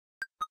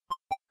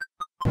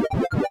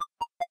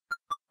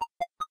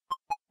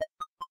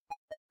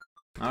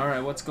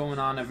Alright, what's going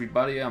on,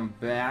 everybody? I'm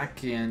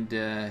back, and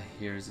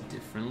here's a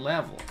different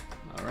level.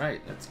 Alright,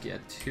 let's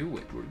get to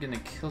it. We're gonna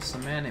kill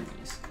some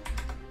enemies.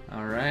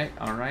 Alright,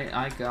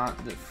 I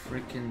got the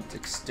freaking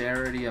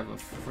dexterity of a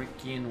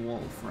freaking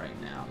wolf right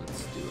now.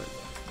 Let's do it.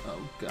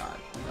 Oh, God.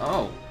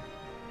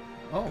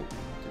 Oh,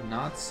 did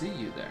not see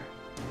you there.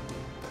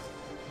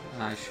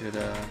 I should,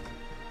 at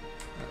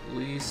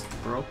least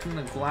broken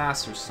the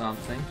glass or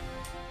something.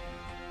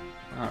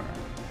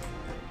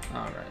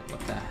 Alright,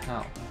 what the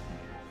hell?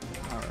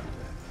 Alright.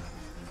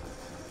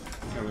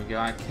 There we go,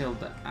 I killed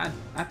that.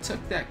 I took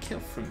that kill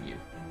from you.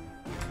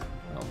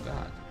 Oh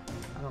God.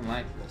 I don't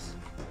like this.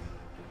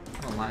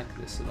 I don't like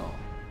this at all.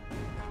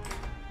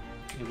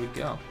 Here we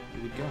go.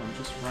 Here we go. I'm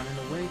just running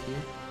away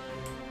here.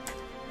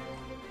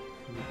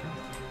 Here we go.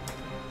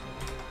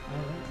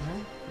 Alright,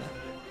 no.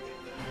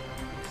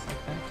 Looks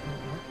like that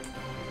can't work.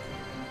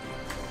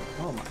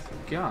 Oh my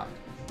God.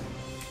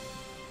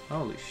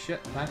 Holy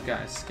shit, that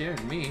guy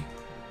scared me.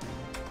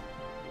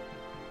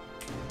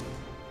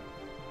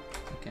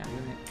 Okay, I'm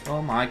gonna...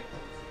 Oh my...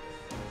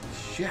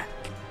 Shit!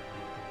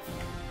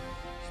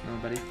 There's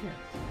nobody here.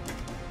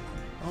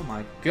 Oh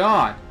my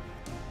God!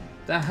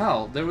 What the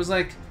hell? There was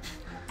like...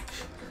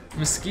 a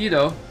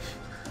mosquito,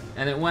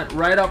 and it went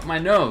right up my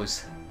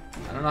nose.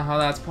 I don't know how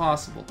that's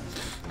possible.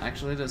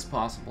 Actually, it is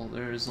possible.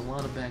 There's a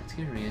lot of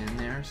bacteria in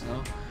there,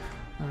 so...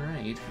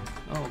 Alright.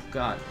 Oh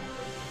God.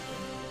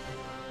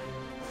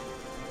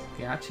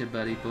 Gotcha,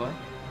 buddy boy.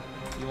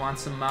 You want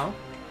some mo?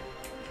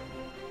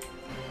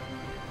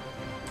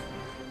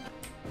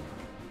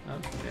 Oh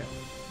shit.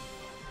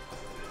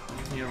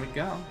 Here we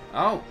go.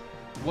 Oh!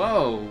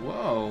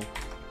 Whoa!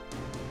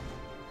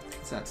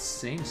 It's that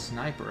same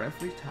sniper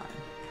every time.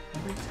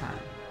 Every time.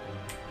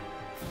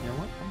 You know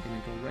what? I'm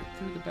gonna go right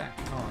through the back.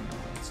 Oh no,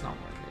 that's not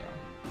where they are.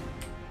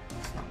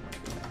 That's not where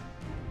they are.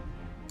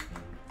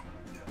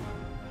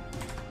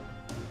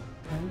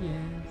 Oh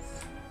yes.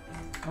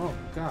 Oh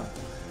God.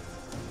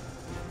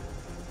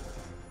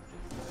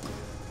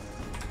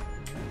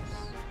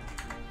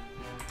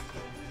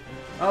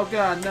 Oh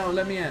God, no,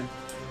 let me in.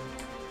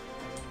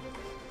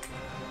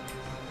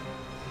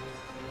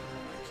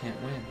 Can't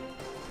win.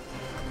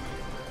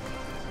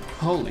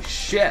 Holy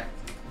shit!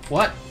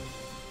 What?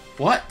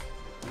 What?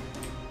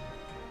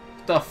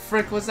 The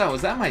frick was that?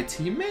 Was that my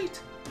teammate?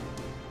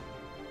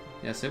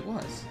 Yes, it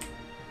was.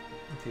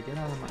 Okay, get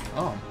out of my...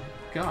 Oh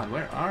my God,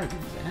 where are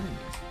these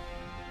enemies?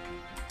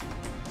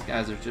 These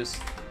guys are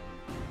just...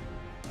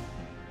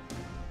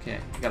 Okay,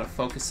 we gotta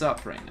focus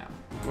up right now.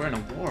 We're in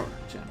a war,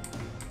 gentlemen.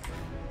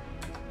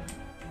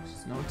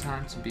 No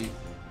time to be...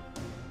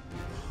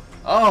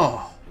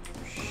 Oh!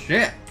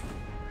 Shit!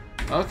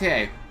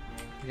 Okay.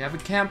 We have a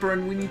camper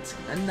and we need to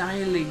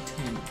annihilate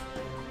him.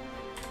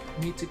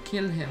 We need to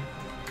kill him.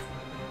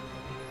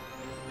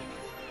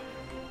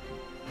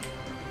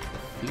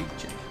 The fleet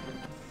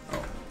gentleman.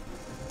 Oh.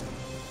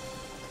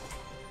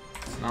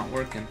 It's not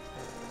working.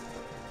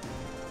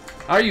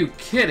 Are you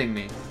kidding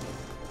me?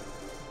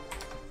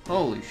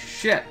 Holy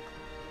shit!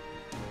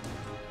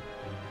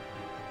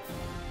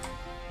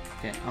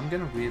 Okay, I'm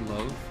gonna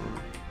reload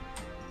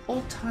for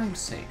old time's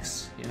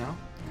sakes, you know?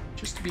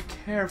 Just to be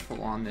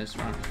careful on this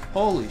run.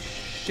 Holy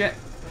shit!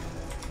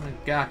 I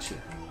gotcha.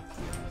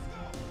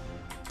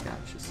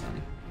 Gotcha,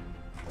 sonny.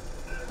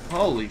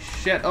 Holy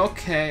shit,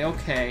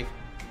 okay.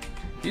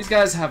 These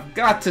guys have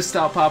got to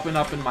stop popping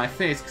up in my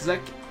face, because I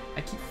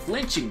keep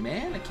flinching,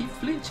 man. I keep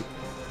flinching.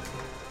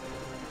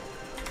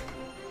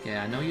 Okay,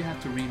 I know you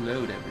have to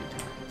reload every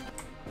time.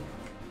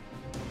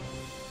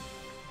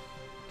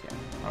 Okay,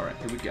 alright,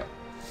 here we go.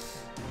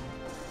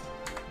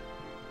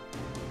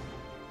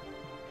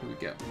 Here we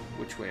go.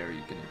 Which way are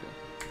you gonna go?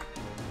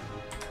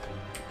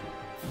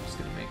 I'm just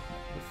gonna make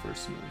the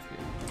first move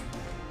here.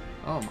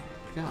 Oh my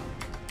God.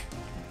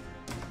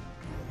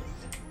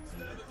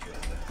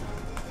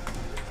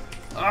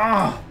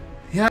 Oh!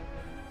 Yeah!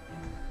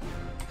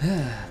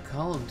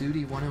 Call of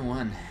Duty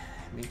 101.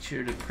 Make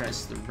sure to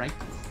press the right...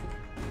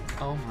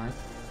 Oh my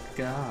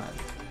God.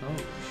 Oh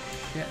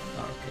shit.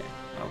 Okay.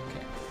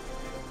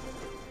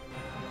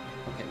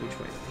 Okay, which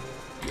way?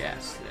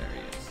 Yes, there he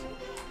is.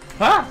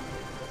 Ah!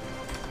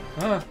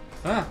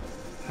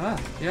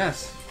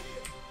 Yes.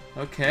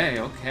 Okay.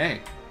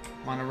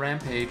 I'm on a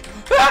rampage.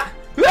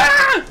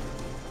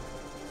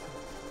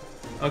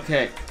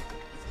 Okay.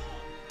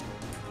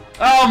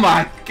 Oh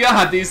my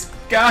God, these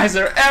guys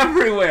are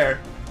everywhere!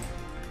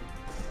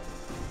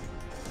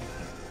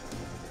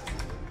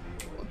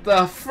 What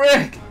the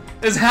frick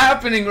is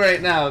happening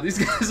right now? These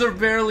guys are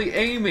barely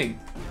aiming.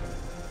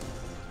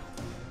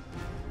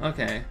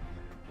 Okay.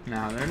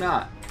 Now they're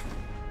not.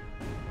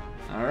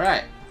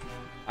 Alright.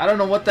 I don't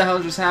know what the hell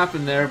just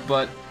happened there,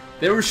 but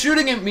they were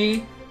shooting at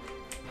me,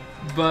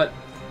 but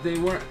they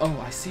weren't... Oh,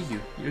 I see you.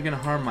 You're gonna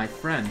harm my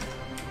friend.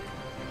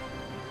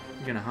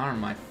 You're gonna harm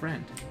my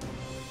friend.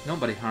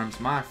 Nobody harms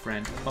my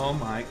friend. Oh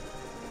my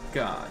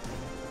God.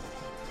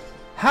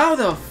 How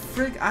the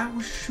frick? I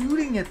was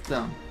shooting at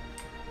them.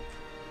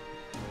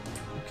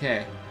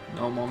 Okay,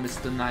 no more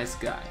Mr. Nice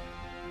Guy.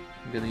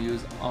 I'm gonna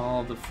use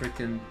all the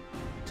frickin'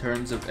 in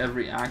terms of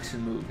every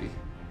action movie.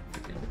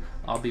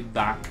 I'll be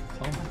back.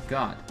 Oh my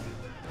god.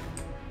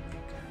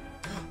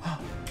 Oh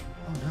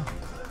no.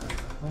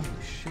 Holy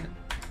shit.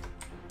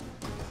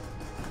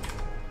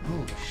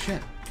 Holy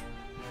shit.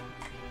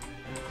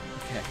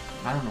 Okay,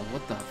 I don't know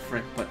what the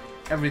frick, but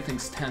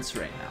everything's tense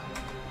right now.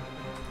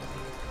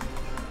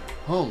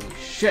 Holy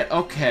shit.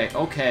 Okay,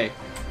 okay.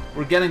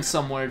 We're getting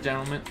somewhere,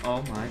 gentlemen.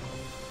 Oh my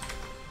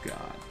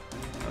god.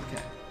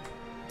 Okay.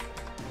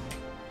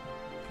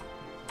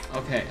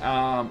 Okay,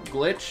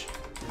 glitch.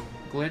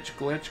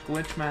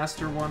 Glitch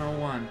Master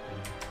 101.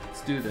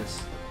 Let's do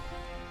this.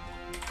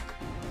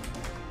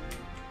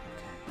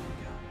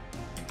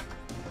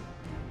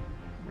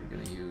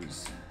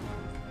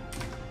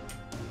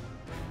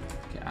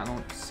 I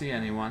don't see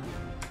anyone.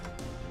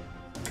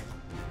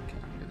 Okay,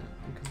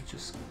 I'm gonna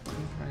just go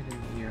right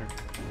in here.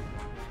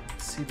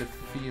 See the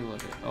feel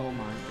of it. Oh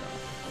my god.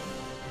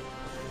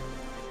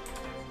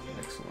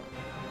 Excellent.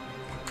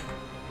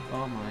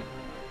 Oh my.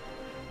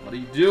 What are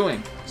you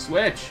doing?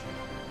 Switch!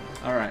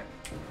 Alright.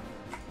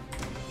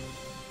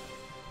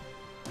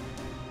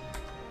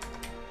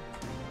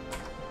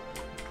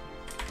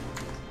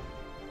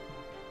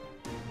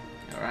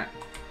 Alright.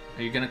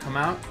 Are you gonna come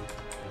out?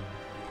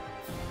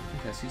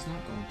 Guess he's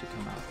not going to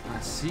come out.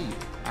 I see you.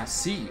 I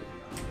see you.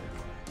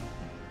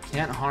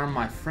 Can't harm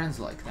my friends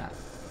like that.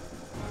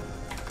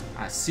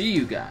 I see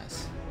you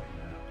guys.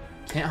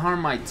 Can't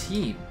harm my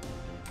team.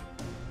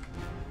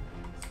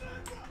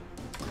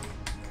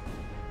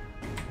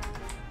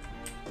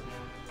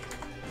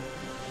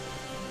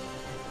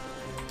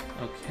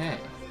 Okay.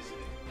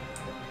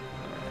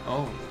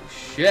 Oh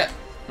shit.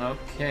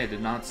 Okay,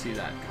 did not see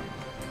that coming.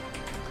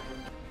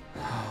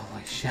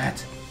 Holy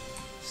shit.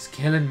 It's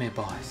killing me,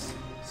 boys.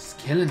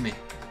 Killing me.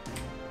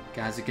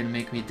 Guys are gonna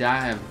make me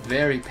die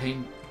very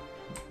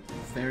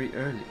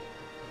early.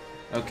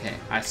 Okay,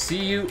 I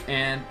see you,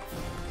 and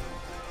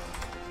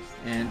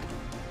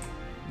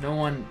no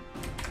one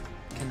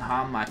can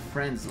harm my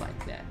friends like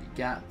that. You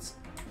got it.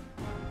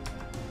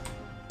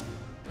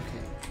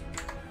 Okay.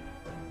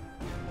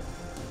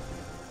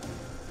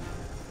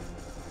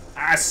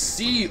 I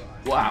see you.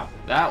 Wow,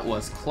 that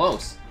was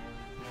close.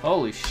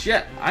 Holy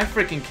shit, I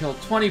freaking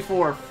killed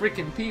 24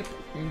 freaking people.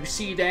 You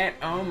see that?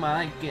 Oh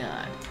my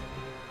god.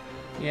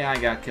 Yeah, I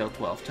got killed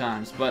 12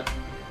 times, but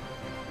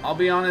I'll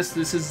be honest,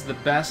 this is the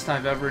best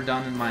I've ever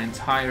done in my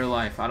entire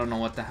life. I don't know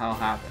what the hell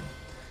happened.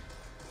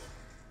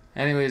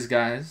 Anyways,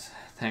 guys,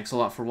 thanks a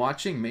lot for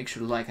watching. Make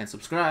sure to like and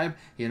subscribe.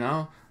 You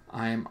know,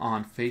 I'm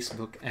on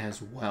Facebook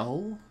as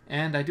well,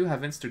 and I do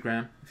have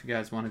Instagram if you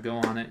guys want to go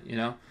on it, you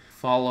know.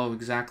 Follow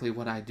exactly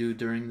what I do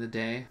during the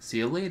day. See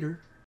you later.